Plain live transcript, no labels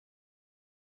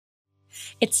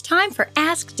It's time for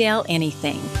Ask Dale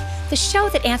Anything, the show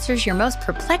that answers your most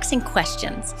perplexing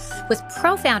questions with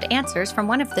profound answers from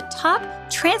one of the top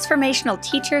transformational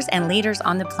teachers and leaders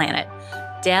on the planet,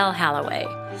 Dale Halloway.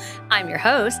 I'm your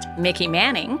host, Mickey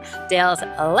Manning, Dale's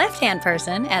left-hand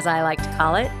person, as I like to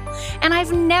call it, and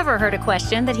I've never heard a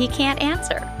question that he can't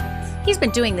answer. He's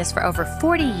been doing this for over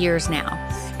 40 years now,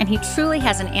 and he truly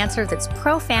has an answer that's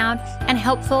profound and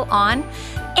helpful on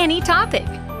any topic.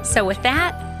 So with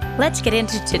that, let's get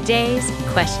into today's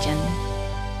question.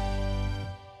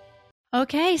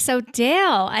 Okay, so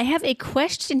Dale, I have a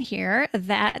question here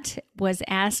that was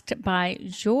asked by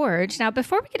George. Now,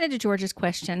 before we get into George's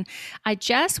question, I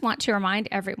just want to remind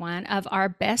everyone of our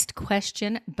Best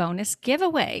Question bonus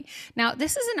giveaway. Now,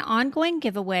 this is an ongoing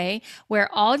giveaway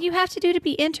where all you have to do to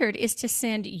be entered is to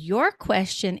send your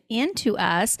question into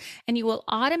us, and you will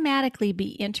automatically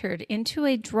be entered into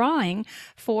a drawing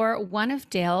for one of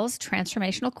Dale's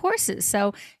transformational courses.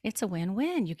 So it's a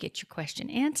win-win. You get your question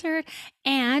answered,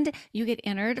 and you get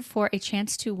entered for a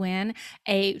chance to win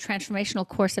a transformational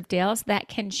course of Dale's that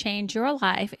can change your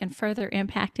life and further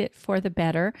impact it for the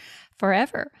better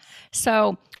forever.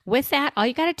 So with that, all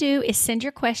you got to do is send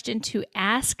your question to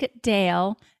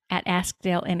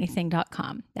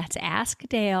askdale@askdaleanything.com. That's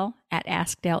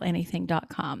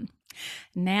askdale@askdaleanything.com.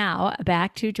 Now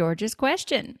back to George's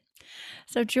question.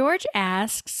 So George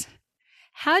asks,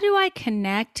 how do I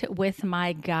connect with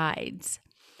my guides?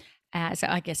 So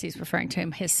I guess he's referring to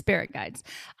him, his spirit guides.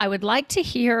 I would like to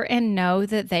hear and know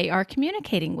that they are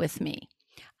communicating with me.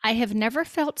 I have never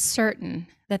felt certain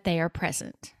that they are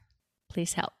present.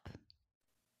 Please help.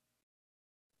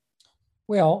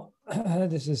 Well,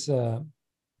 this is a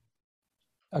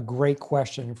great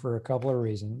question for a couple of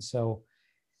reasons. So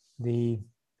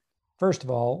first of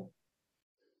all,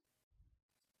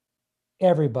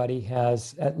 everybody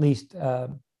has at least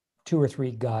 2 or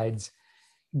 3 guides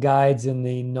in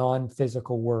the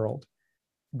non-physical world,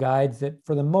 guides that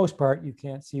for the most part you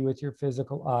can't see with your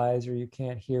physical eyes or you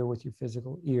can't hear with your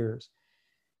physical ears.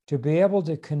 To be able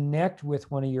to connect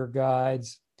with one of your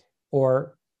guides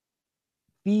or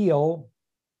feel,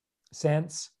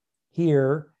 sense,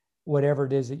 hear, whatever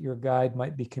it is that your guide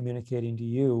might be communicating to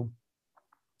you,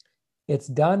 it's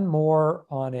done more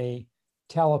on a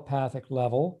telepathic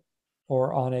level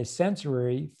or on a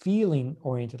sensory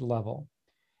feeling-oriented level.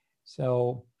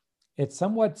 So it's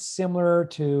somewhat similar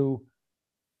to,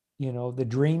 the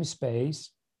dream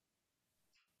space.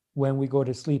 When we go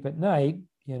to sleep at night,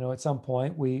 at some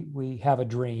point we have a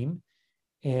dream,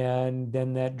 and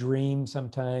then that dream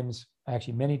sometimes,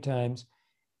 actually many times,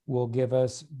 will give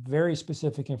us very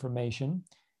specific information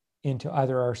into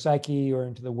either our psyche or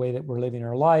into the way that we're living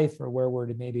our life, or where we're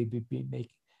to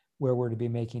be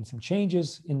making some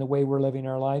changes in the way we're living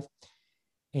our life.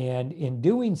 And in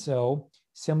doing so,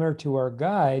 similar to our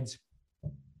guides,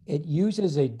 it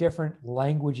uses a different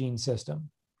languaging system,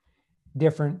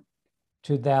 different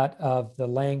to that of the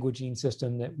languaging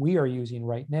system that we are using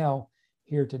right now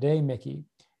here today, Mickey,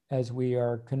 as we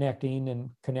are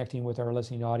connecting with our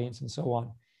listening audience and so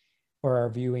on, or our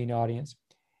viewing audience.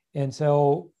 And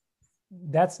so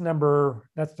that's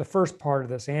the first part of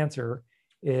this answer,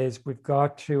 is we've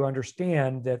got to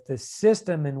understand that the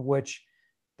system in which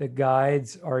the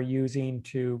guides are using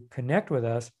to connect with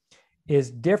us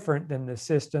is different than the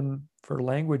system for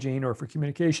languaging or for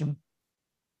communication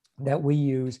that we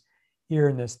use here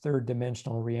in this third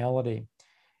dimensional reality.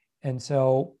 And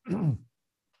so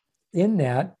in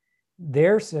that,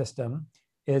 their system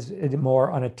is more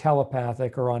on a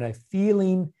telepathic or on a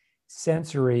feeling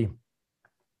sensory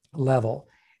level,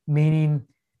 meaning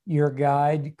your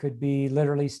guide could be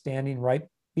literally standing right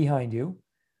behind you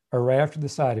or right off to the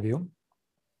side of you,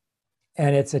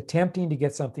 and it's attempting to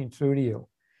get something through to you.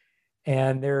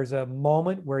 And there's a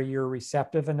moment where you're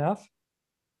receptive enough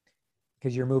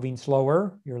because you're moving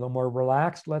slower, you're a little more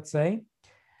relaxed, let's say.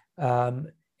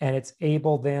 And it's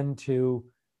able then to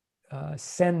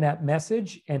send that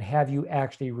message and have you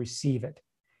actually receive it.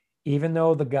 Even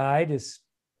though the guide is,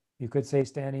 you could say,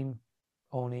 standing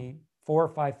only 4 or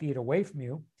 5 feet away from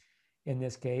you in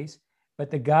this case,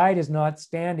 but the guide is not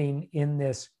standing in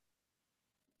this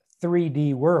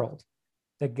 3D world.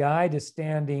 The guide is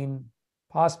standing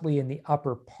possibly in the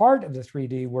upper part of the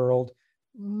 3D world,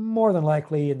 more than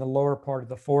likely in the lower part of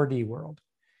the 4D world.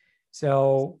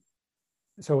 So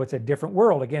it's a different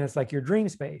world. Again, it's like your dream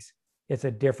space. It's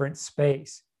a different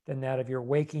space than that of your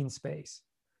waking space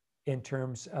in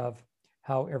terms of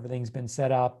how everything's been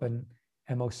set up, and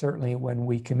most certainly when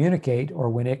we communicate or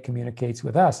when it communicates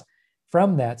with us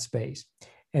from that space.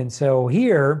 And so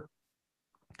here,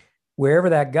 wherever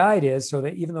that guide is, so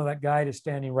that even though that guide is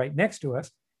standing right next to us,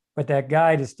 but that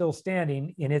guide is still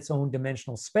standing in its own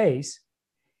dimensional space.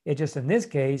 It just, in this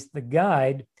case, the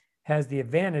guide has the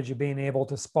advantage of being able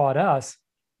to spot us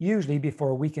usually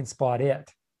before we can spot it,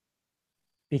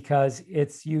 because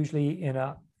it's usually in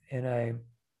a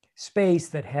space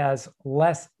that has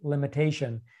less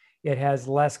limitation. It has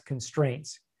less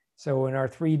constraints. So in our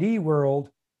 3D world,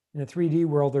 in the 3D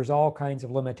world, there's all kinds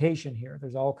of limitation here.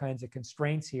 There's all kinds of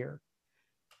constraints here.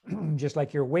 Just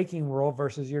like your waking world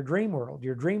versus your dream world.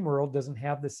 Your dream world doesn't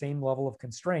have the same level of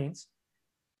constraints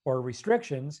or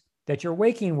restrictions that your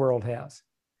waking world has.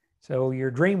 So your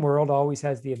dream world always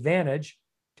has the advantage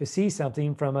to see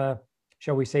something from a,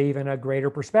 shall we say, even a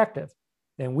greater perspective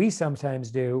than we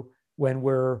sometimes do when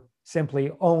we're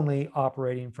simply only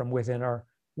operating from within our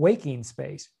waking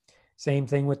space. Same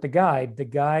thing with the guide. The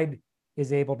guide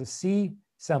is able to see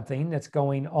something that's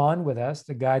going on with us,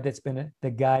 the guide that's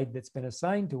been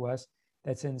assigned to us,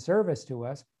 that's in service to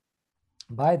us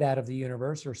by that of the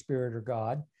universe or spirit or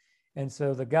God. And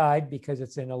so the guide, because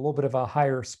it's in a little bit of a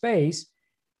higher space,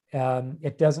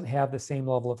 it doesn't have the same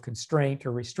level of constraint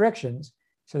or restrictions.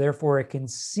 So therefore it can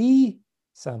see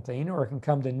something, or it can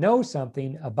come to know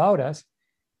something about us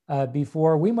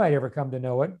before we might ever come to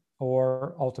know it,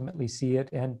 or ultimately see it,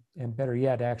 and better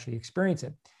yet, actually experience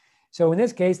it. So in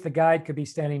this case, the guide could be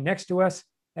standing next to us.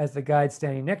 As the guide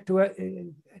standing next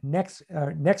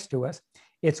to us,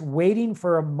 it's waiting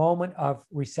for a moment of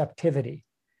receptivity,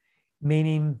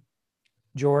 meaning,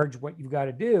 George, what you've got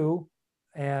to do,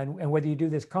 and whether you do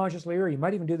this consciously or you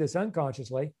might even do this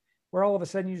unconsciously, where all of a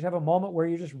sudden you just have a moment where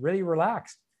you're just really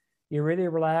relaxed. You're really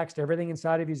relaxed. Everything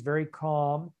inside of you is very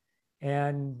calm.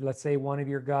 And let's say one of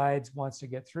your guides wants to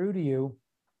get through to you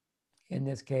in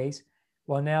this case.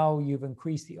 Well, now you've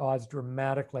increased the odds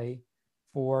dramatically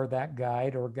for that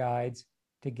guide or guides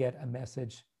to get a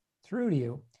message through to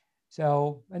you.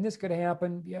 So, and this could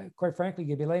happen, quite frankly,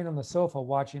 you'd be laying on the sofa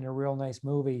watching a real nice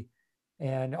movie,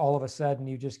 and all of a sudden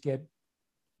you just get,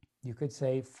 you could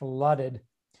say, flooded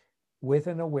with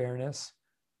an awareness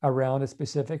around a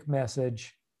specific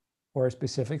message or a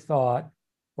specific thought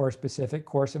or a specific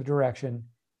course of direction.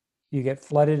 You get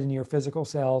flooded in your physical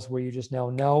cells where you just now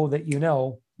know that you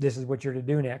know this is what you're to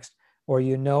do next, or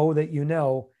you know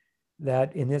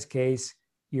that in this case,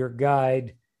 your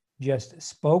guide just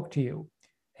spoke to you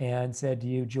and said to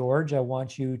you, George, I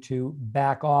want you to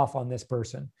back off on this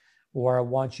person, or I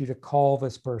want you to call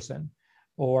this person,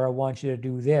 or I want you to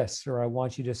do this, or I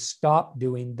want you to stop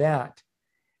doing that.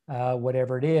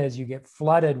 Whatever it is, you get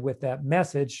flooded with that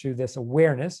message through this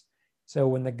awareness. So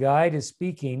when the guide is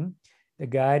speaking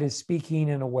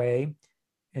in a way,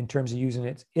 in terms of using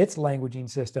its languaging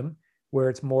system, where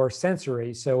it's more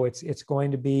sensory. So it's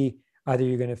going to be either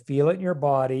you're going to feel it in your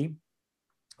body,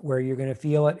 where you're going to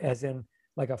feel it as in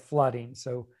like a flooding.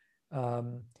 So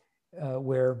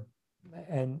where,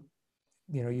 and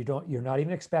you're not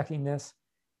even expecting this.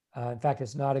 In fact,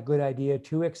 it's not a good idea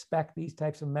to expect these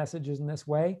types of messages in this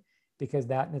way, because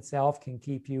that in itself can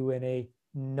keep you in a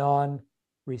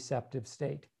non-receptive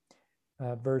state.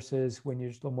 Versus when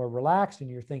you're just a little more relaxed and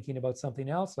you're thinking about something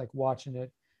else, like watching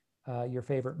your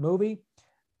favorite movie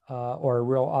or a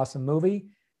real awesome movie,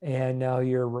 and now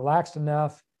you're relaxed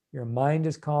enough, your mind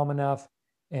is calm enough,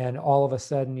 and all of a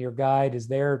sudden your guide is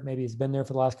there. Maybe it's been there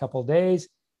for the last couple of days,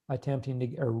 attempting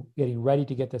to, or getting ready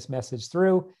to get this message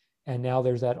through. And now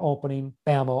there's that opening,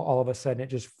 bam, all of a sudden it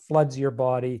just floods your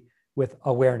body with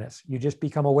awareness. You just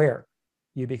become aware.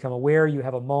 You become aware. You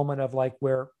have a moment of like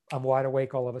where I'm wide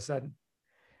awake all of a sudden.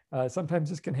 Sometimes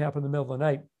this can happen in the middle of the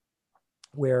night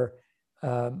where,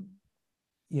 let's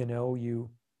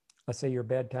say your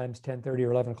bedtime's 10:30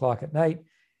 or 11 o'clock at night.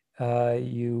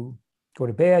 You go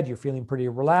to bed, you're feeling pretty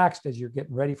relaxed as you're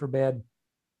getting ready for bed.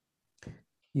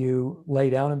 You lay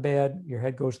down in bed, your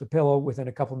head goes to the pillow. Within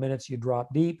a couple of minutes, you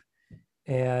drop deep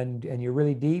and you're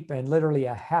really deep. And literally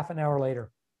a half an hour later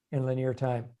in linear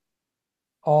time,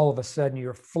 all of a sudden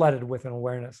you're flooded with an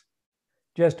awareness,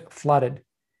 just flooded.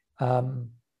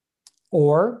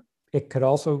 Or it could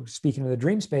also, speaking of the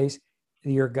dream space,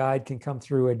 your guide can come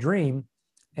through a dream,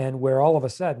 and where all of a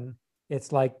sudden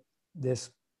it's like this,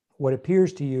 what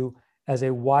appears to you as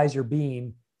a wiser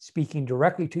being speaking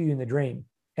directly to you in the dream.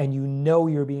 And you know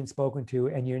you're being spoken to,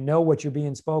 and you know what you're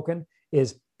being spoken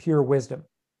is pure wisdom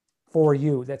for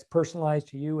you, that's personalized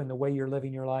to you and the way you're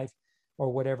living your life, or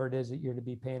whatever it is that you're to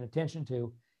be paying attention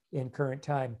to in current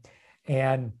time.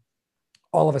 And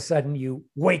all of a sudden you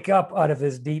wake up out of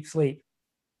this deep sleep,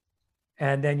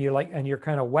 and then you're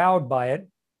kind of wowed by it.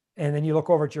 And then you look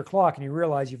over at your clock and you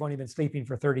realize you've only been sleeping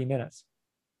for 30 minutes.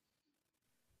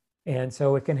 And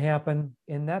so it can happen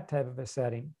in that type of a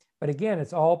setting. But again,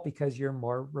 it's all because you're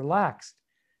more relaxed.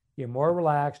 You're more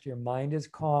relaxed. Your mind is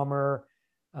calmer.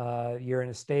 You're in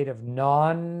a state of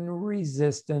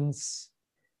non-resistance.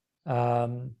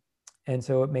 And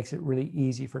so it makes it really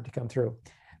easy for it to come through.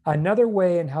 Another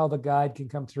way in how the guide can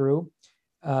come through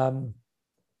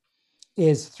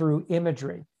is through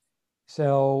imagery.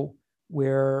 So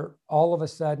where all of a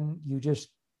sudden you just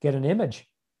get an image.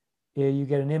 You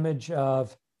get an image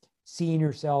of seeing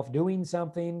yourself doing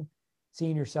something,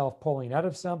 seeing yourself pulling out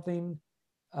of something,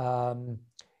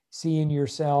 seeing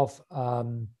yourself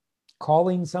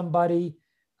calling somebody,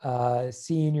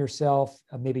 seeing yourself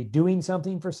maybe doing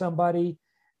something for somebody.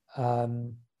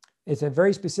 It's a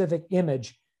very specific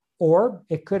image, or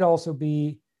it could also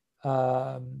be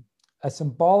a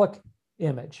symbolic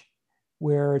image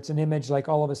where it's an image like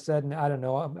all of a sudden, I don't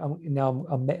know,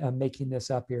 I'm making this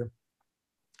up here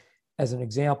as an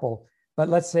example, but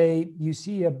let's say you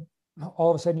see all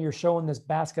of a sudden you're showing this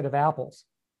basket of apples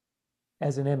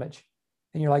as an image.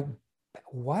 And you're like,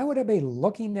 why would I be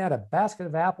looking at a basket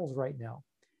of apples right now?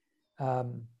 I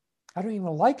don't even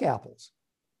like apples.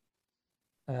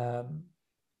 And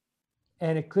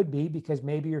it could be because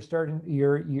maybe you're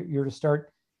to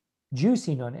start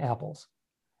juicing on apples.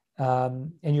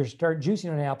 And you start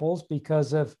juicing on apples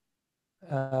because of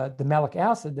the malic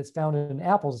acid that's found in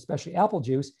apples, especially apple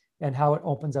juice, and how it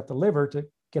opens up the liver to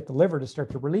get the liver to start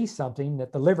to release something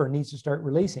that the liver needs to start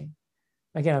releasing.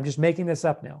 Again, I'm just making this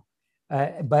up now,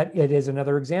 but it is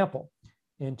another example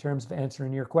in terms of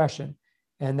answering your question.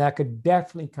 And that could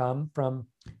definitely come from,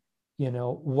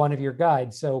 one of your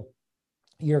guides. So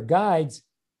your guides,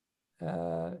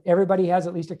 everybody has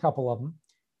at least a couple of them.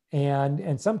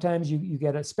 And sometimes you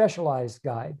get a specialized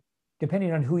guide,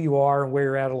 depending on who you are and where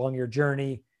you're at along your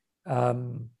journey,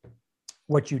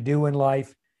 what you do in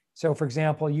life. So for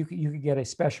example, you could get a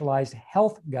specialized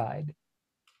health guide,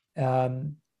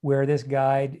 where this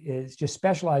guide just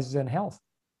specializes in health.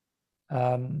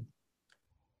 In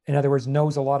other words,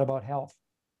 knows a lot about health.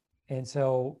 And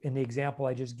so in the example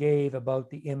I just gave about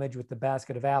the image with the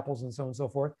basket of apples and so on and so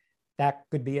forth, that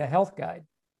could be a health guide,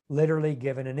 literally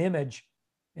given an image.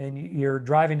 And you're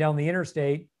driving down the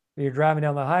interstate, or you're driving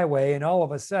down the highway, and all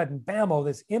of a sudden, bam,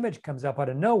 this image comes up out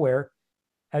of nowhere.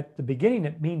 At the beginning,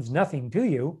 it means nothing to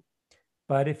you.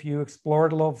 But if you explore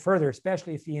it a little further,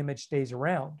 especially if the image stays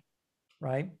around,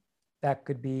 right, that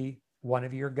could be one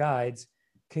of your guides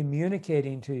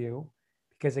communicating to you.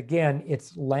 Because again,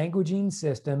 its languaging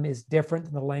system is different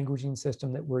than the languaging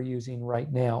system that we're using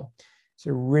right now.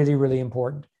 So really, really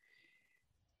important.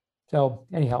 So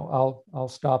anyhow, I'll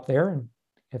stop there. And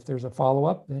if there's a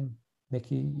follow-up, then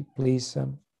Mickey, please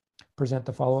present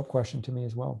the follow-up question to me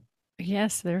as well.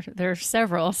 Yes, there are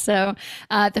several. So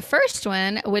the first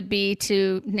one would be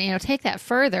to take that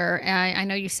further. I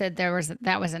know you said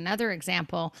that was another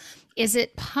example. Is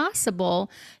it possible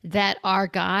that our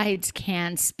guides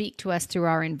can speak to us through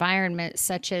our environment,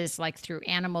 such as like through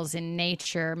animals in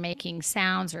nature, making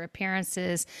sounds or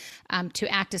appearances,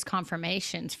 to act as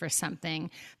confirmations for something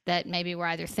that maybe we're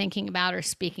either thinking about or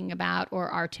speaking about or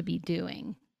are to be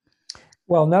doing?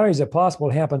 Well, not only is it possible,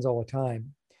 it happens all the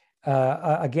time.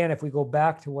 Again, if we go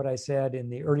back to what I said in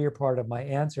the earlier part of my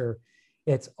answer,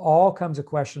 it's all comes a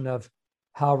question of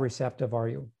how receptive are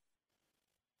you?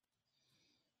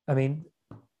 I mean,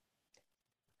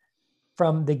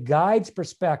 from the guide's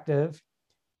perspective,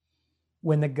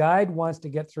 when the guide wants to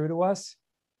get through to us,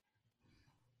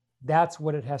 that's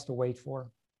what it has to wait for.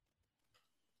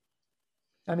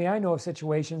 I mean, I know of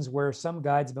situations where some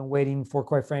guides have been waiting for,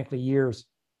 quite frankly, years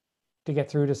to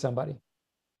get through to somebody,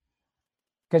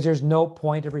 because there's no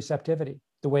point of receptivity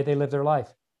the way they live their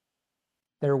life.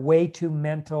 They're way too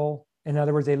mental. In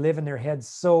other words, they live in their heads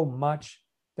so much.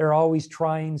 They're always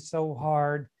trying so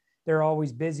hard. They're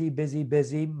always busy, busy,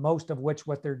 busy, most of which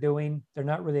what they're doing, they're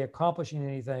not really accomplishing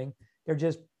anything. They're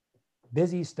just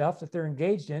busy stuff that they're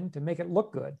engaged in to make it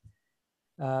look good.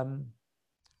 But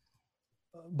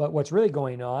what's really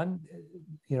going on,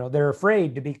 they're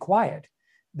afraid to be quiet.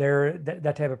 They're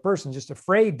that type of person, just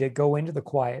afraid to go into the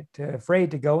quiet,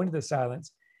 afraid to go into the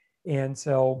silence. And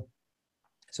so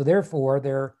therefore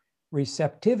their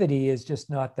receptivity is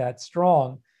just not that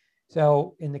strong.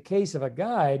 So in the case of a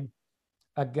guide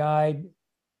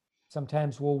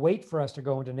sometimes will wait for us to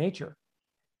go into nature,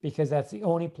 because that's the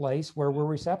only place where we're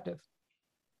receptive.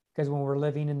 Because when we're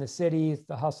living in the city, it's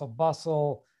the hustle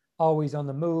bustle, always on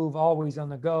the move, always on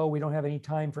the go. We don't have any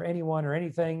time for anyone or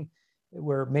anything.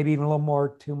 We're maybe even a little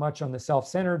more too much on the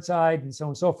self-centered side and so on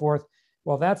and so forth.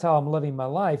 Well, that's how I'm living my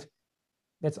life.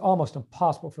 It's almost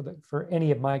impossible for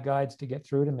any of my guides to get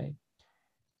through to me.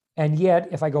 And yet,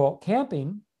 if I go out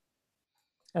camping,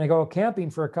 and I go out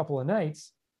camping for a couple of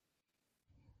nights,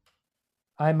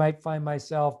 I might find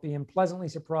myself being pleasantly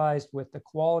surprised with the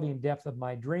quality and depth of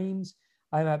my dreams.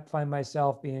 I might find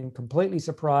myself being completely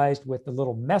surprised with the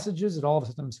little messages that all of a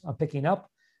sudden I'm picking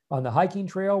up on the hiking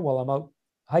trail while I'm out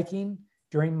hiking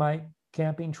during my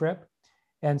camping trip,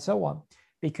 and so on.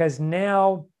 Because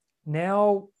now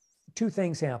two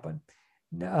things happen.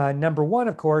 Number one,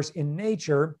 of course, in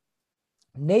nature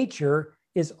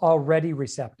is already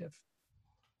receptive.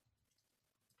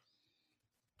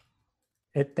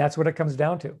 That's what it comes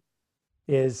down to,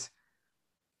 is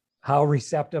how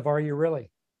receptive are you really?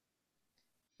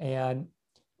 And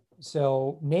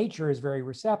so nature is very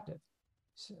receptive,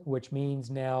 which means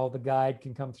now the guide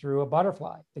can come through a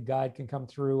butterfly, the guide can come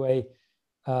through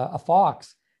a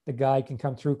fox, the guide can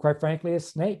come through, quite frankly, a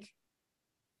snake.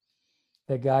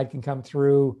 The guide can come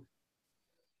through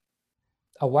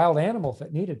a wild animal if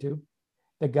it needed to.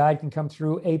 The guide can come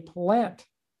through a plant.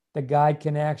 The guide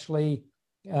can actually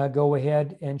go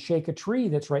ahead and shake a tree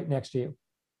that's right next to you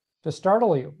to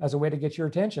startle you as a way to get your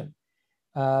attention.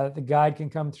 The guide can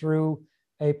come through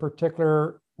a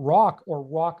particular rock or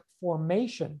rock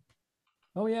formation.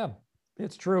 Oh yeah,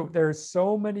 it's true. There's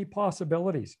so many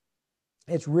possibilities.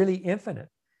 It's really infinite.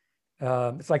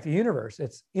 It's like the universe.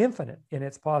 It's infinite in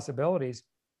its possibilities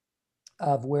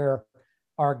of where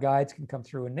our guides can come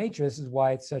through in nature. This is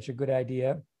why it's such a good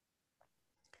idea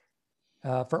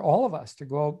for all of us to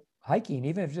go hiking,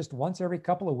 even if just once every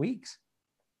couple of weeks,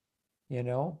 and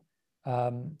even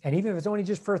if it's only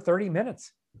just for 30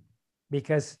 minutes,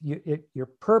 because you're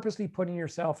purposely putting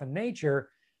yourself in nature,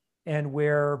 and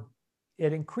where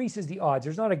it increases the odds.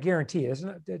 There's not a guarantee.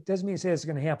 It doesn't mean to say it's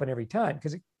going to happen every time,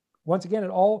 because once again,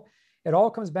 it all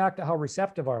comes back to how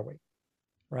receptive are we,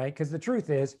 right? Because the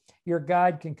truth is, your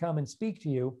guide can come and speak to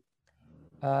you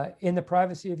in the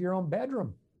privacy of your own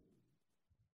bedroom.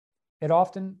 It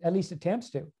often at least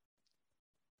attempts to.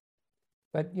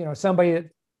 But somebody that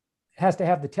has to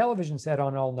have the television set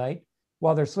on all night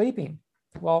while they're sleeping,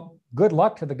 well, good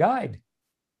luck to the guide.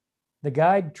 The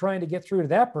guide trying to get through to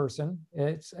that person,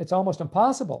 it's almost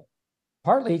impossible.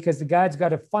 Partly because the guide's got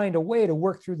to find a way to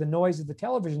work through the noise of the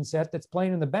television set that's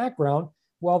playing in the background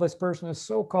while this person is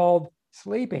so-called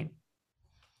sleeping,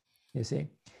 you see.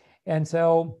 And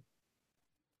so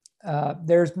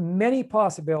there's many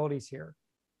possibilities here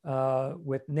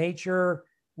with nature,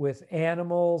 with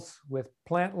animals, with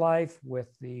plant life, with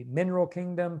the mineral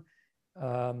kingdom.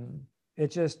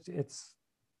 It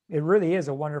really is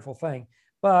a wonderful thing.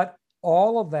 But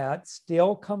all of that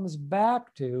still comes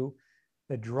back to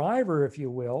the driver, if you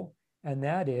will, and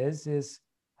that is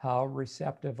how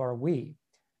receptive are we?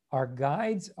 Our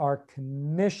guides are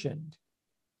commissioned,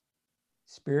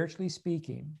 spiritually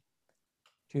speaking,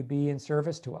 to be in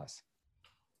service to us.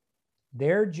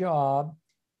 Their job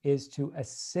is to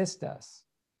assist us.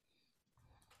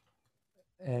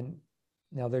 And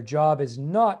now their job is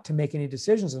not to make any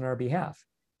decisions on our behalf.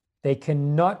 They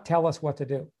cannot tell us what to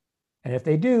do. And if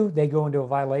they do, they go into a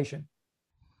violation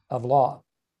of law.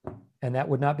 And that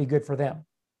would not be good for them.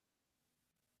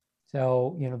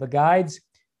 So, the guides,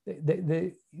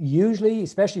 usually,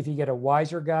 especially if you get a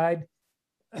wiser guide,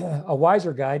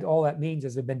 all that means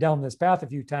is they've been down this path a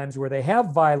few times where they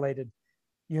have violated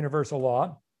universal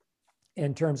law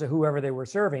in terms of whoever they were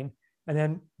serving. And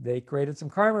then they created some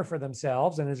karma for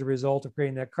themselves. And as a result of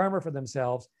creating that karma for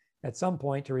themselves, at some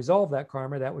point to resolve that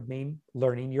karma, that would mean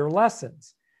learning your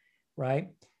lessons, right?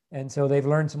 And so they've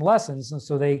learned some lessons, and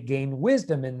so they gain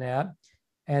wisdom in that,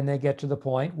 and they get to the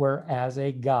point where, as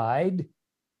a guide,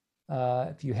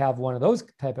 if you have one of those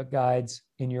type of guides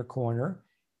in your corner,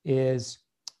 is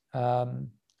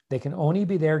they can only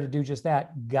be there to do just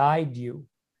that, guide you.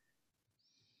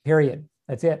 Period.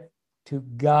 That's it. To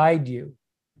guide you.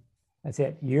 That's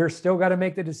it. You're still got to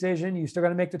make the decision. You still got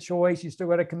to make the choice. You still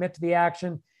got to commit to the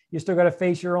action. You still got to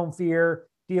face your own fear,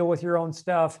 deal with your own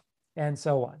stuff, and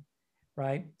so on,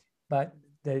 right? But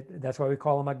that's why we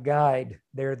call them a guide.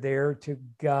 They're there to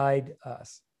guide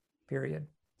us, period.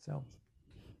 So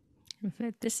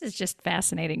this is just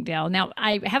fascinating, Dale. Now,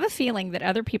 I have a feeling that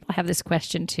other people have this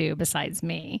question too, besides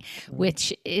me,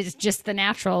 which is just the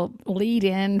natural lead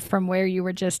in from where you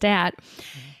were just at.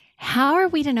 How are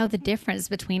we to know the difference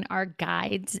between our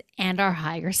guides and our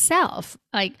higher self?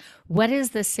 Like, what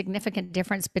is the significant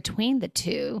difference between the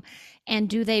two? And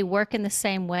do they work in the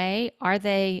same way? Are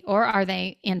they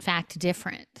in fact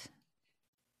different?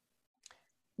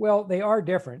 Well, they are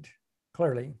different.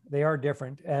 Clearly, they are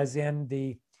different. As in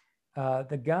the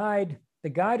guide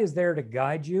is there to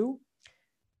guide you.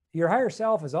 Your higher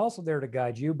self is also there to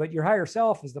guide you, but your higher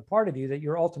self is the part of you that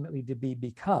you're ultimately to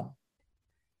become.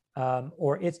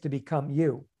 Or it's to become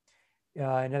you.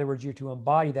 In other words, you're to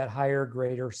embody that higher,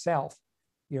 greater self.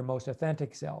 your most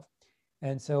authentic self.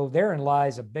 And so therein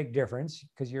lies a big difference,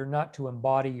 because you're not to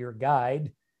embody your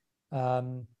guide.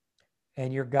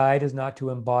 And your guide is not to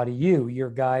embody you. Your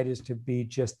guide is to be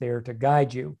just there to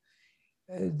guide you.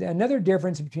 Another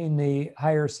difference between the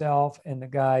higher self and the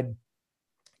guide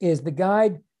is the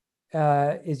guide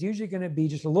is usually going to be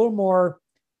just a little more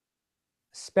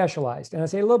specialized. And I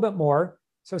say a little bit more.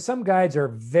 So some guides are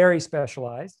very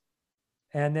specialized,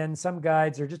 and then some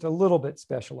guides are just a little bit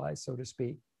specialized, so to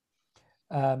speak.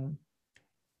 In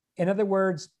other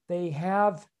words, they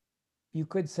have, you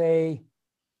could say,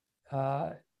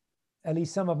 at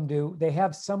least some of them do, they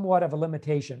have somewhat of a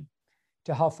limitation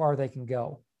to how far they can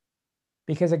go.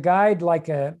 Because a guide like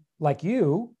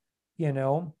you,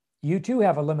 you too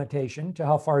have a limitation to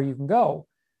how far you can go,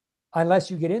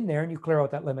 unless you get in there and you clear out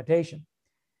that limitation.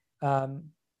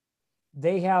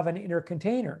 They have an inner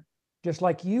container, just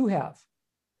like you have,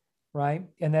 right?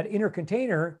 And that inner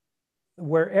container,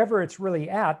 wherever it's really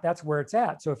at, that's where it's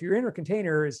at. So if your inner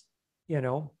container is,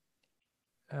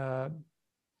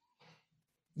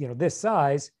 this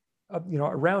size,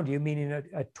 around you, meaning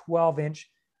a 12-inch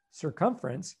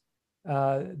circumference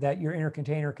that your inner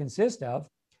container consists of.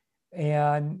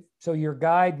 And so your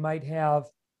guide might have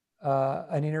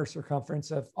an inner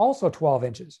circumference of also 12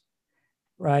 inches,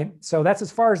 right? So that's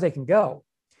as far as they can go.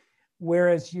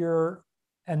 Whereas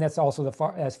and that's also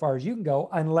as far as you can go,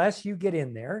 unless you get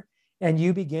in there and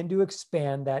you begin to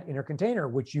expand that inner container,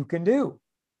 which you can do.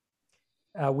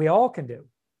 We all can do.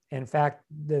 In fact,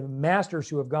 the masters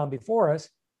who have gone before us,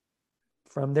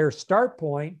 from their start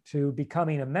point to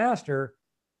becoming a master,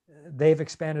 they've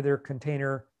expanded their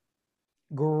container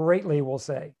greatly, we'll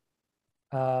say.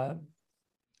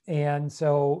 And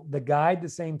so the guide, the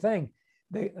same thing.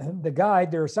 The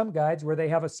guide, there are some guides where they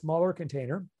have a smaller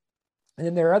container, and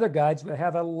then there are other guides that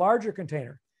have a larger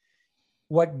container.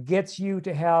 What gets you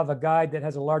to have a guide that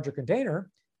has a larger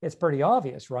container, it's pretty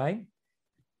obvious, right?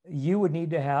 You would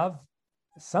need to have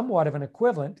somewhat of an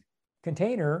equivalent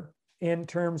container in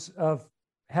terms of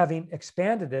having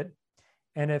expanded it.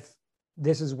 And if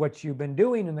this is what you've been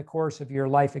doing in the course of your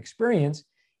life experience,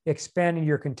 expanding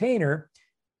your container,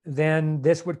 then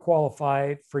this would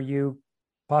qualify for you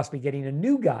possibly getting a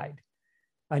new guide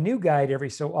every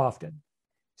so often.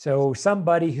 So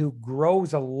somebody who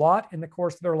grows a lot in the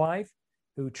course of their life,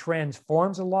 who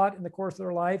transforms a lot in the course of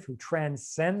their life, who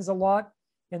transcends a lot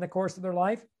in the course of their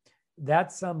life,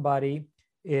 that somebody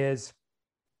is,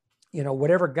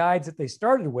 whatever guides that they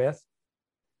started with,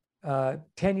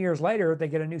 10 years later, they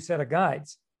get a new set of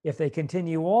guides. If they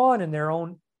continue on in their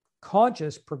own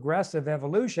conscious progressive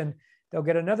evolution, they'll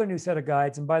get another new set of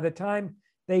guides. And by the time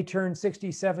they turn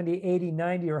 60, 70, 80,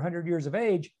 90, or 100 years of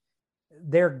age,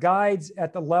 their guides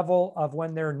at the level of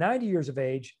when they're 90 years of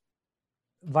age,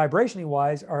 vibrationally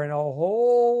wise, are in a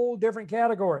whole different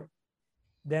category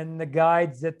than the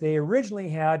guides that they originally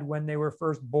had when they were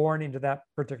first born into that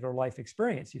particular life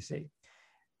experience, you see.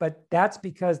 But that's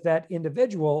because that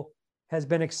individual has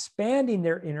been expanding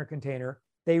their inner container.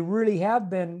 They really have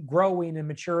been growing and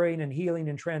maturing and healing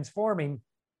and transforming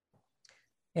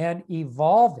and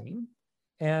evolving.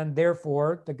 And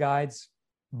therefore, the guides,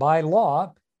 by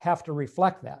law, have to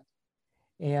reflect that.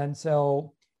 And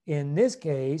so in this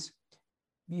case,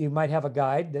 you might have a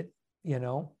guide that,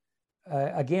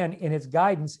 again, in its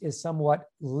guidance is somewhat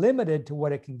limited to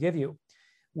what it can give you.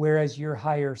 Whereas your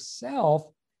higher self,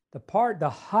 the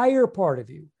higher part of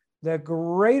you, the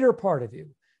greater part of you,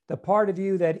 the part of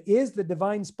you that is the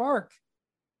divine spark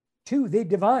to the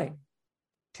divine,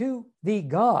 to the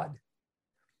God,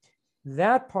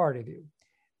 that part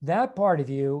of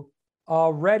you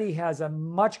already has a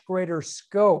much greater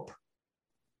scope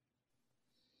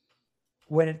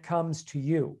when it comes to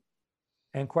you,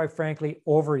 and quite frankly,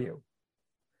 over you,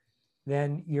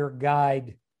 than your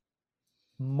guide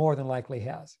more than likely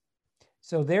has.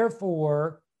 So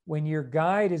therefore, when your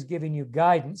guide is giving you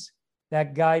guidance,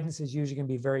 that guidance is usually going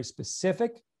to be very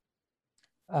specific.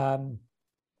 And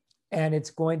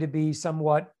it's going to be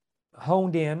somewhat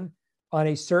honed in on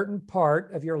a certain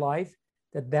part of your life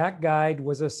that guide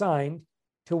was assigned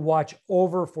to watch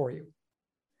over for you.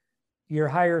 Your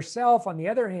higher self, on the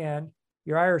other hand,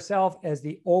 your higher self as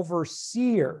the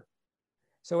overseer.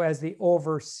 So as the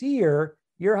overseer,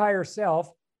 your higher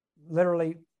self,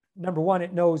 literally, number one,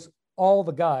 it knows all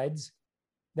the guides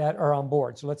that are on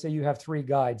board. So let's say you have 3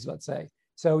 guides, let's say.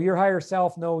 So your higher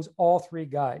self knows all 3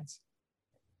 guides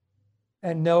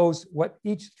and knows what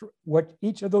each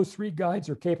of those 3 guides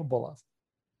are capable of.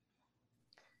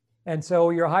 And so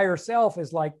your higher self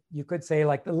is like, you could say,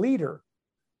 like the leader,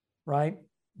 right?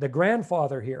 The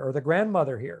grandfather here or the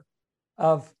grandmother here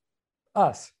of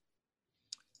us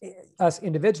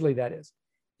individually, that is.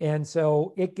 And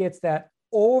so it gets that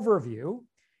overview.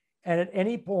 And at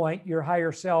any point, your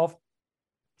higher self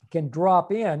can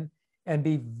drop in and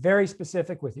be very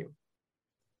specific with you.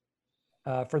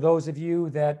 For those of you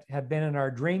that have been in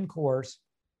our dream course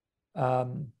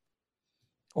or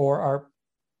are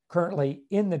currently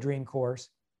in the dream course,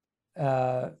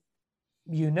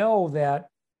 you know that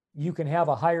you can have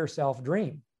a higher self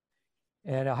dream.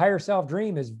 And a higher self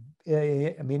dream is,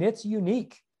 I mean, it's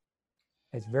unique.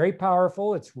 It's very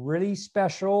powerful. It's really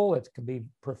special. It can be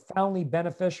profoundly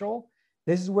beneficial.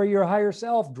 This is where your higher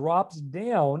self drops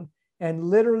down and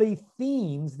literally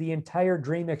themes the entire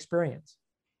dream experience.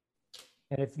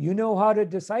 And if you know how to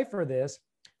decipher this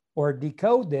or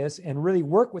decode this and really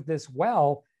work with this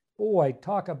well, boy,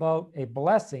 talk about a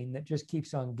blessing that just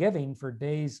keeps on giving for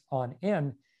days on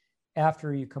end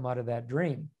after you come out of that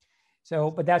dream. So,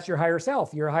 but that's your higher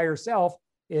self. Your higher self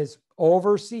is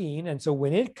overseeing. And so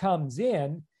when it comes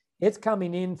in, it's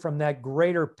coming in from that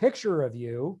greater picture of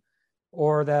you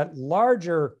or that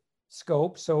larger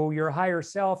scope. So your higher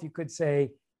self, you could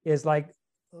say, is like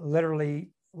literally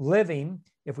living.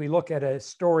 If we look at a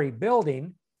story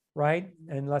building, right?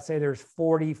 And let's say there's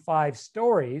 45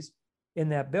 stories in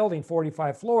that building,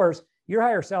 45 floors, your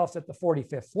higher self's at the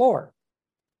 45th floor,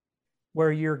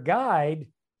 where your guide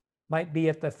might be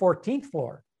at the 14th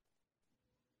floor.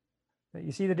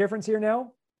 You see the difference here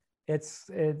now? It's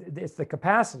the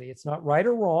capacity. It's not right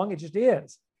or wrong. It just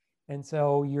is. And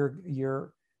so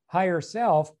your higher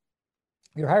self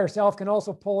can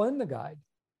also pull in the guide.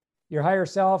 Your higher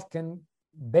self can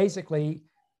basically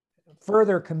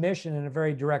further commission in a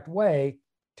very direct way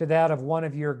to that of one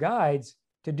of your guides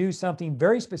to do something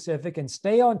very specific and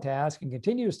stay on task and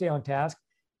continue to stay on task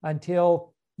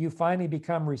until you finally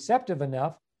become receptive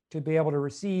enough to be able to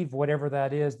receive whatever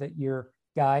that is that your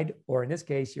guide, or in this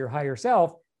case, your higher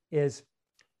self, is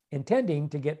intending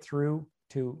to get through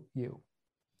to you.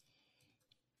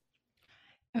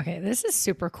 Okay, this is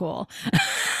super cool.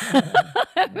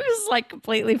 I was like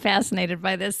completely fascinated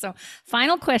by this. So,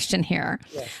 final question here.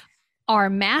 Yes. Are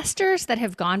masters that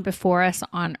have gone before us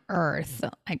on earth,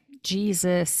 like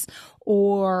Jesus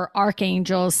or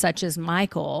archangels such as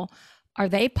Michael, are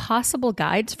they possible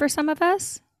guides for some of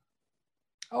us?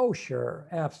 Oh, sure.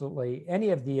 Absolutely. Any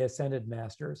of the ascended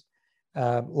masters,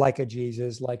 like a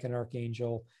Jesus, like an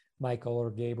archangel, Michael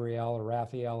or Gabriel or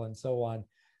Raphael, and so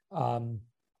on.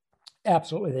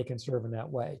 Absolutely, they can serve in that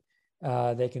way.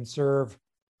 They can serve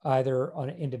either on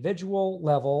an individual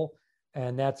level,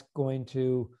 and that's going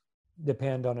to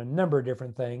depend on a number of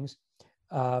different things.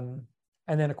 And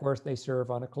then, of course, they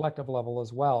serve on a collective level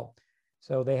as well.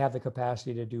 So they have the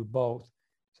capacity to do both.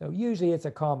 So usually it's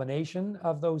a combination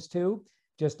of those two,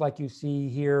 just like you see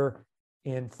here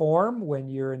in form when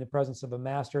you're in the presence of a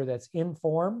master that's in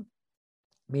form,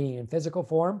 meaning in physical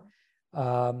form,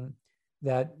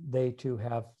 that they too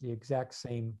have the exact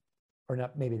same, or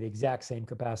not maybe the exact same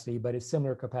capacity, but a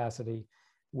similar capacity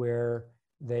where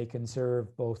they can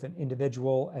serve both an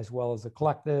individual as well as a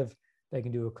collective. They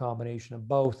can do a combination of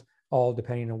both, all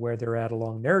depending on where they're at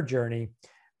along their journey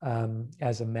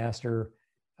as a master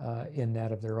in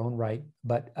that of their own right,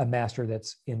 but a master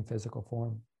that's in physical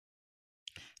form.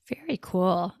 Very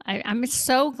cool. I'm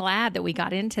so glad that we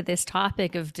got into this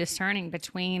topic of discerning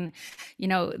between,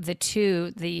 the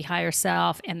two, the higher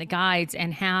self and the guides,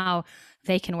 and how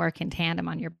they can work in tandem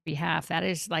on your behalf. That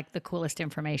is like the coolest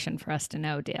information for us to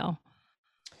know, Dale.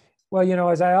 Well,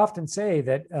 as I often say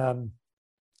that,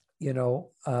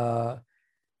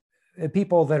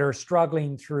 people that are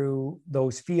struggling through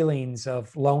those feelings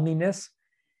of loneliness,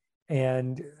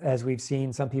 and as we've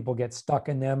seen, some people get stuck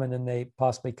in them and then they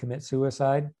possibly commit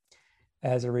suicide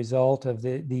as a result of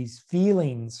these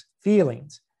feelings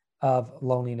of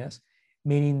loneliness,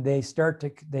 meaning they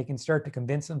can start to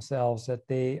convince themselves that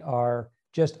they are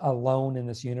just alone in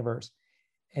this universe.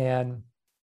 And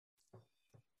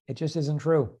it just isn't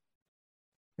true.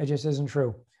 It just isn't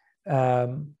true.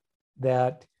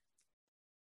 That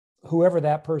whoever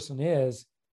that person is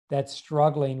that's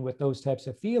struggling with those types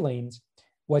of feelings,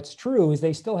 what's true is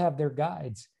they still have their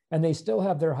guides and they still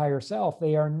have their higher self.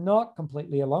 They are not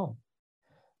completely alone.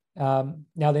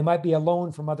 Now, they might be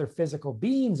alone from other physical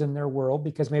beings in their world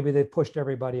because maybe they've pushed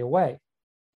everybody away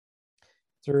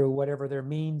through whatever their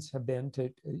means have been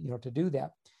to do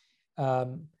that.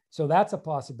 So that's a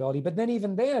possibility. But then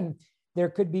even then, there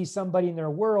could be somebody in their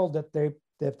world that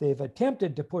they've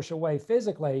attempted to push away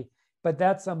physically, but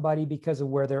that somebody, because of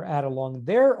where they're at along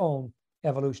their own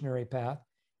evolutionary path,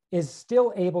 is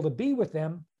still able to be with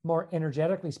them more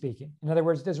energetically speaking. In other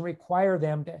words, it doesn't require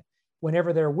them to,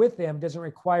 whenever they're with them, doesn't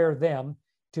require them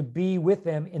to be with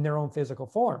them in their own physical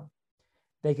form.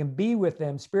 they can be with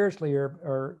them spiritually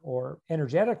or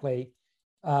energetically,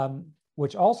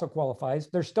 which also qualifies,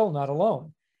 they're still not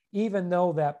alone. Even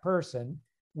though that person,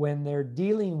 when they're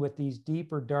dealing with these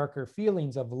deeper, darker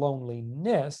feelings of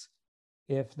loneliness,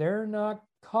 if they're not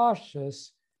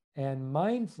cautious and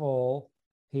mindful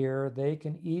here, they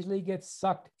can easily get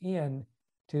sucked in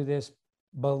to this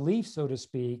belief, so to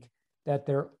speak, that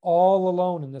they're all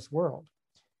alone in this world.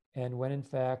 And when in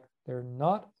fact, they're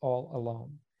not all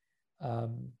alone.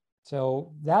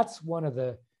 So that's one of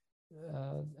the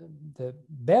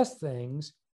best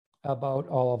things about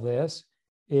all of this,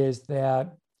 is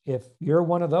that if you're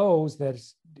one of those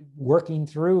that's working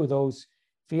through those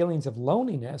feelings of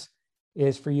loneliness,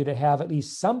 is for you to have at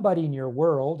least somebody in your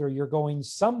world, or you're going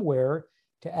somewhere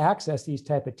to access these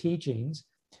type of teachings.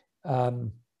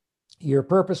 You're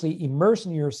purposely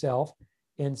immersing yourself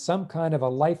in some kind of a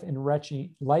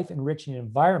life-enriching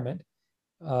environment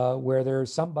where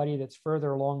there's somebody that's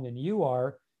further along than you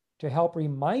are to help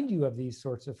remind you of these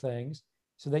sorts of things,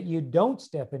 so that you don't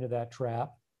step into that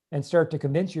trap and start to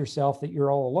convince yourself that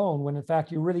you're all alone, when in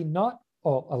fact you're really not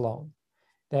all alone,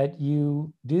 that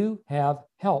you do have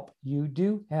help, you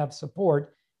do have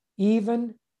support,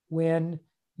 even when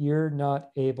you're not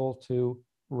able to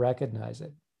recognize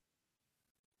it.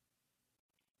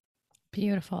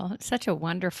 Beautiful. It's such a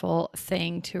wonderful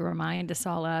thing to remind us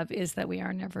all of, is that we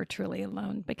are never truly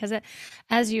alone, because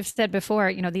as you've said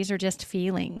before, these are just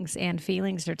feelings, and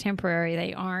feelings are temporary.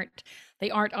 They aren't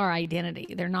our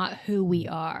identity. They're not who we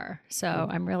are. So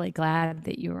I'm really glad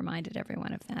that you reminded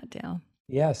everyone of that, Dale.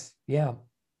 Yes. Yeah.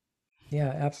 Yeah,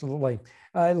 absolutely.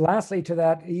 Lastly to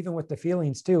that, even with the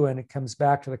feelings too, and it comes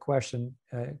back to the question,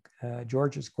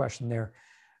 George's question there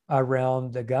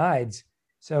around the guides.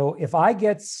 So if I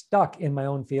get stuck in my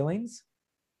own feelings,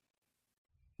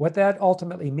 what that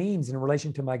ultimately means in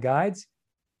relation to my guides,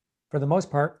 for the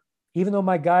most part, even though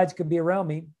my guides could be around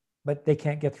me, but they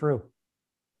can't get through.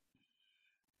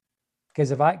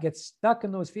 Because if I get stuck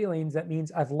in those feelings, that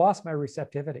means I've lost my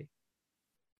receptivity.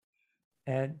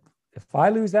 And if I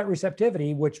lose that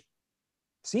receptivity, which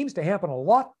seems to happen a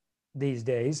lot these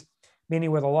days, meaning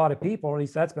with a lot of people, at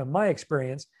least that's been my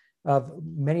experience of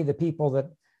many of the people that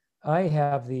I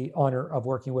have the honor of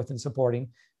working with and supporting,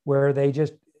 where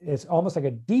it's almost like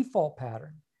a default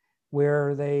pattern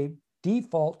where they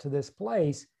default to this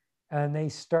place and they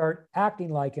start acting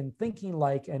like and thinking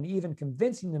like and even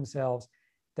convincing themselves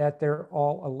that they're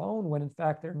all alone, when in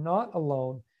fact they're not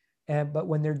alone. But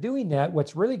when they're doing that,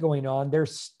 what's really going on, they're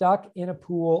stuck in a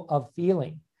pool of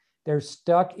feeling. They're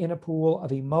stuck in a pool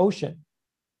of emotion,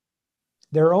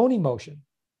 their own emotion.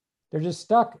 They're just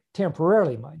stuck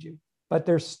temporarily, mind you, but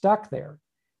they're stuck there.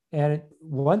 And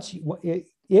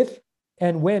if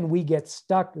and when we get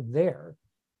stuck there,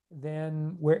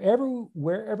 then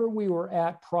wherever we were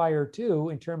at prior to,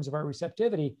 in terms of our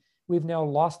receptivity, we've now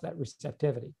lost that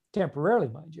receptivity, temporarily,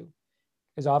 mind you.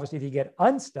 Because obviously, if you get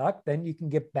unstuck, then you can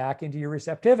get back into your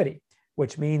receptivity,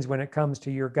 which means when it comes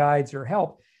to your guides or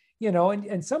help,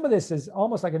 and some of this is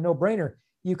almost like a no-brainer.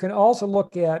 You can also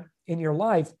look at in your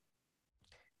life,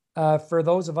 for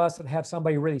those of us that have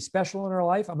somebody really special in our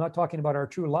life, I'm not talking about our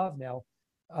true love now,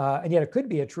 and yet it could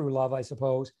be a true love, I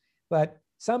suppose, but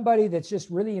somebody that's just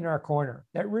really in our corner,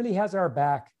 that really has our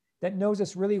back, that knows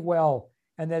us really well,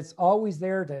 and that's always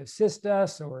there to assist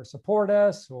us or support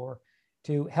us or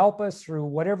to help us through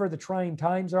whatever the trying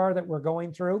times are that we're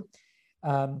going through.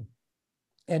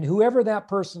 And whoever that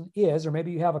person is, or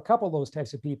maybe you have a couple of those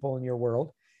types of people in your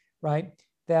world, right?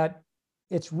 That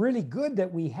it's really good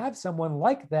that we have someone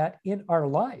like that in our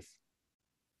life,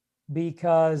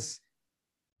 because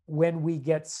when we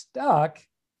get stuck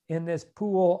in this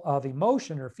pool of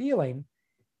emotion or feeling,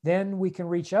 then we can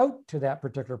reach out to that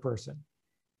particular person.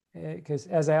 Because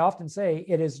as I often say,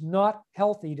 it is not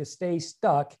healthy to stay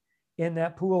stuck in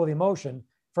that pool of emotion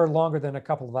for longer than a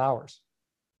couple of hours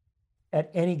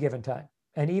at any given time.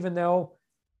 And even though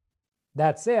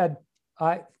that said,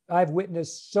 I've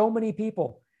witnessed so many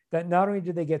people that not only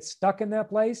do they get stuck in that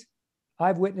place,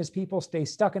 I've witnessed people stay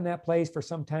stuck in that place for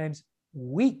sometimes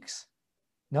weeks,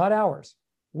 not hours,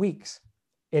 weeks.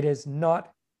 It is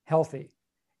not healthy.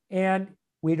 And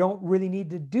we don't really need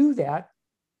to do that,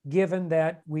 given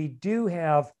that we do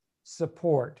have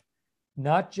support,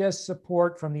 not just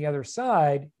support from the other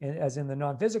side, as in the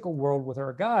non-physical world with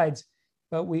our guides,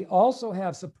 but we also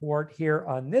have support here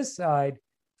on this side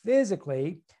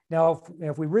physically. Now,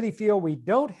 if we really feel we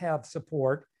don't have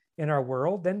support in our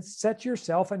world, then set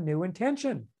yourself a new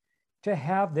intention to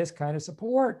have this kind of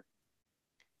support,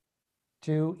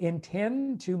 to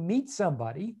intend to meet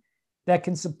somebody that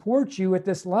can support you at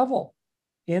this level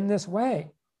in this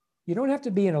way. You don't have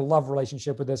to be in a love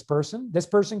relationship with this person. This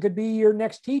person could be your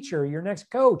next teacher, your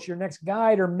next coach, your next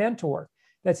guide or mentor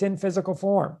that's in physical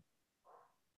form.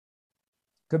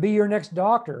 Could be your next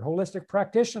doctor, holistic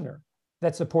practitioner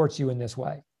that supports you in this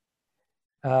way,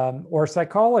 or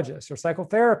psychologist or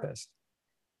psychotherapist,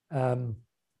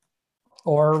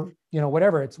 or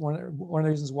whatever. It's one of the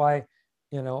reasons why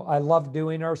I love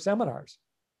doing our seminars,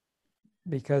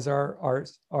 because our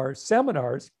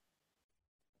seminars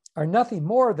are nothing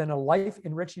more than a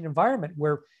life-enriching environment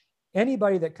where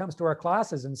anybody that comes to our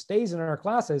classes and stays in our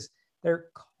classes, they're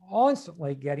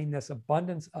constantly getting this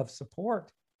abundance of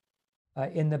support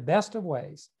in the best of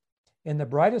ways, in the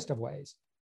brightest of ways.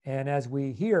 And as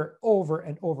we hear over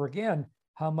and over again,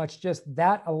 how much just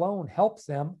that alone helps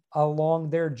them along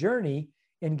their journey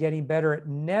in getting better at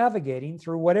navigating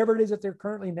through whatever it is that they're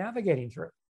currently navigating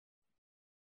through.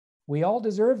 We all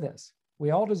deserve this. We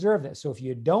all deserve this. So if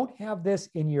you don't have this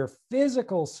in your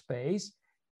physical space,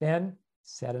 then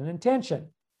set an intention.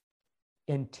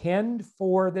 Intend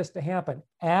for this to happen.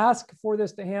 Ask for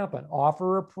this to happen.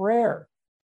 Offer a prayer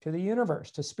to the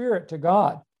universe, to spirit, to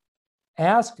God.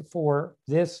 Ask for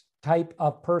this type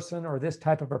of person or this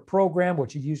type of a program,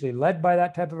 which is usually led by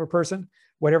that type of a person,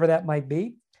 whatever that might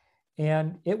be,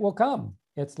 and it will come.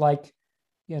 It's like,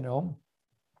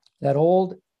 that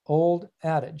old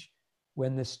adage,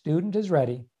 when the student is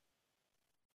ready.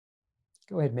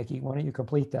 Go ahead, Mickey. Why don't you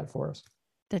complete that for us?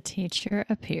 The teacher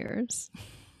appears.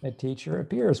 The teacher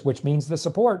appears, which means the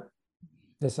support.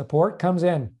 The support comes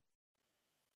in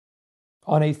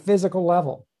on a physical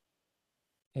level.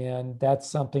 And that's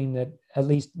something that at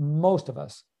least most of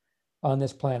us on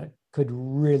this planet could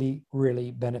really,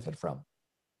 really benefit from.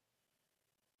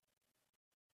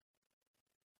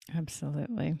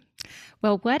 Absolutely.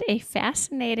 Well, what a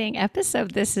fascinating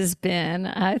episode this has been.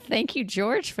 Thank you,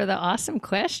 George, for the awesome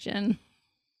question.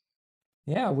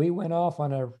 Yeah, we went off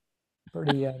on a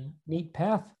pretty neat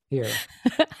path here.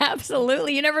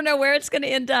 Absolutely. You never know where it's going to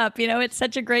end up. It's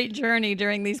such a great journey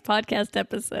during these podcast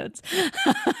episodes.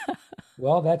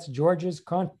 Well, that's George's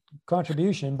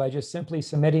contribution by just simply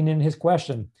submitting in his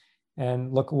question.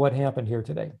 And look what happened here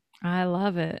today. I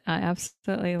love it. I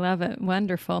absolutely love it.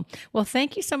 Wonderful. Well,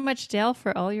 thank you so much, Dale,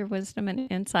 for all your wisdom and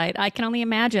insight. I can only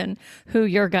imagine who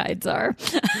your guides are.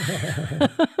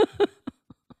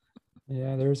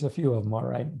 Yeah, there's a few of them, all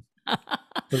right.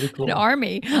 Pretty cool. An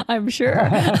army, I'm sure.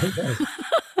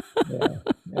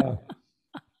 Yeah.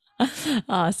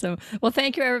 Awesome. Well,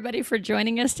 thank you, everybody, for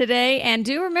joining us today. And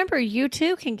do remember, you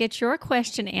too can get your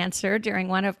question answered during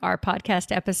one of our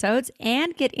podcast episodes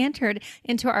and get entered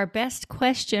into our Best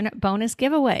Question bonus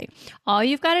giveaway. All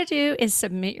you've got to do is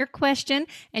submit your question,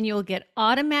 and you'll get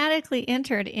automatically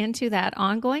entered into that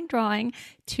ongoing drawing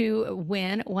to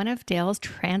win one of Dale's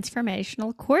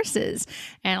transformational courses.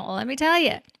 And let me tell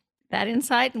you, that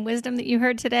insight and wisdom that you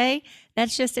heard today,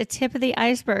 that's just a tip of the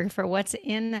iceberg for what's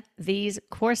in these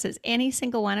courses. Any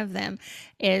single one of them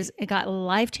got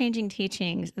life-changing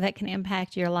teachings that can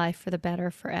impact your life for the better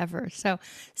forever. So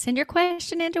send your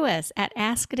question into us at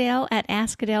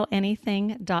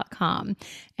askadale@askadaleanything.com,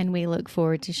 and we look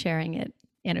forward to sharing it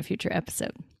in a future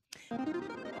episode.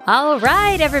 All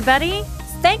right, everybody.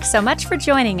 Thanks so much for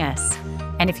joining us.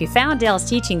 And if you found Dale's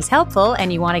teachings helpful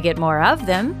and you want to get more of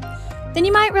them, then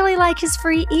you might really like his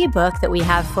free ebook that we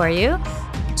have for you,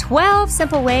 12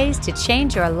 Simple Ways to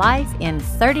Change Your Life in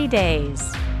 30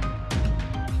 Days.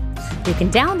 You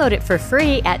can download it for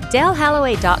free at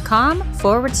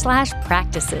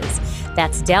dalehalloway.com/practices.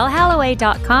 That's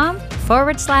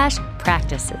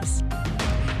dalehalloway.com/practices.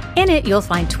 In it, you'll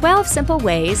find 12 simple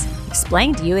ways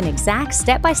explained to you in exact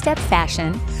step-by-step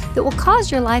fashion that will cause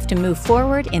your life to move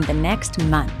forward in the next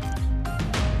month.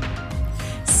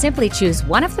 Simply choose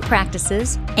one of the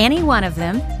practices, any one of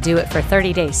them, do it for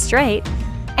 30 days straight,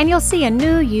 and you'll see a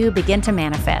new you begin to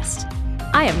manifest.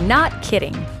 I am not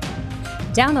kidding.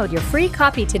 Download your free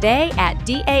copy today at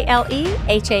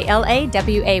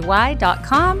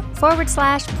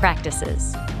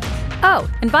dalehalloway.com/practices. Oh,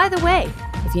 and by the way,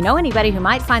 if you know anybody who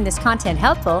might find this content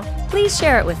helpful, please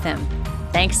share it with them.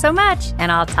 Thanks so much,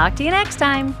 and I'll talk to you next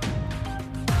time.